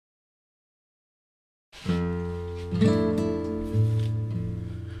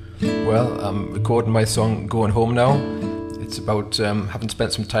Well, I'm recording my song Going Home now. It's about having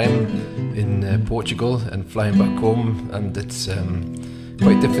spent some time in Portugal and flying back home, and it's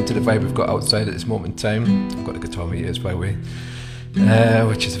quite different to the vibe we've got outside at this moment in time. I've got a guitar in my ears, by the way,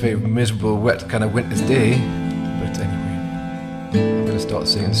 which is a very miserable, wet kind of winter's day. But anyway, I'm going to start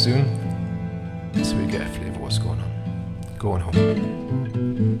singing soon so we get a flavour of what's going on. Going home.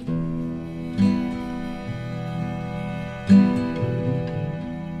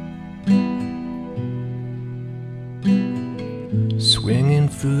 Swinging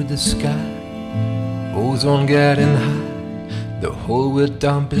through the sky, ozone getting high, the whole world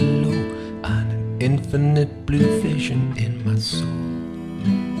down below, and an infinite blue vision in my soul.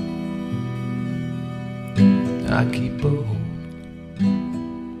 I keep a hold,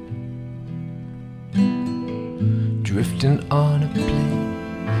 drifting on a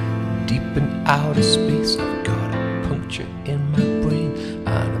plane, deep in outer space. I've got a puncture in my brain,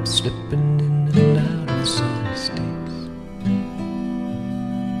 and I'm slipping in and out of sunny states.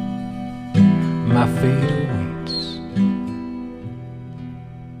 My fate awaits.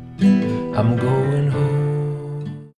 I'm going